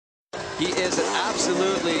He is an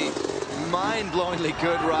absolutely mind-blowingly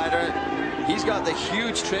good rider. He's got the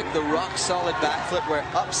huge trick, the rock-solid backflip, where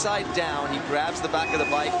upside down, he grabs the back of the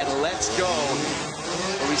bike and lets go.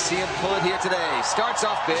 And we see him pull it here today. Starts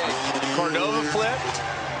off big. Cordova flip.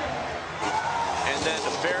 And then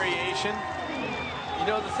a variation. You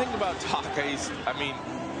know, the thing about Taka, I mean,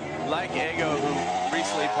 like Ego, who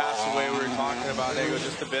recently passed away, we were talking about Ego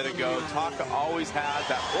just a bit ago, Taka always had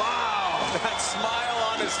that, wow, that smile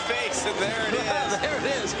on his face, and there it is. There it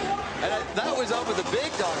is. And that was over the big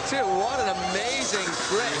dog, too. What an amazing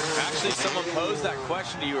trick. Actually, someone posed that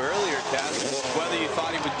question to you earlier, Cass, whether you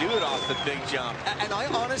thought he would do it off the big jump. And I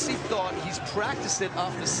honestly thought he's practiced it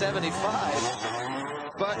off the 75.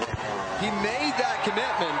 But he made that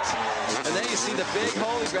commitment, and then you see the big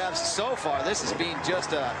holy grabs. So far, this has been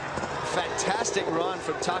just a fantastic run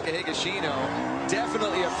from Taka Higashino.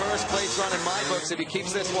 Definitely a first place run in my books if he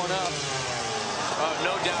keeps this one up.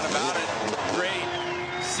 No doubt about it. Great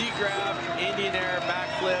C grab, Indian air,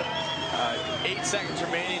 backflip. 8 seconds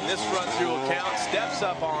remaining. This run through will count. Steps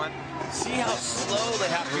up on. See how slow they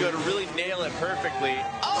have to go to really nail it perfectly.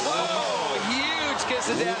 Oh, huge kiss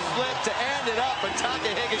of death flip to end it up for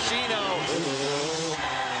Taka Higashino.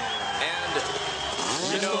 And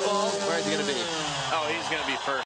you know, where is he going to be? Oh, he's going to be first.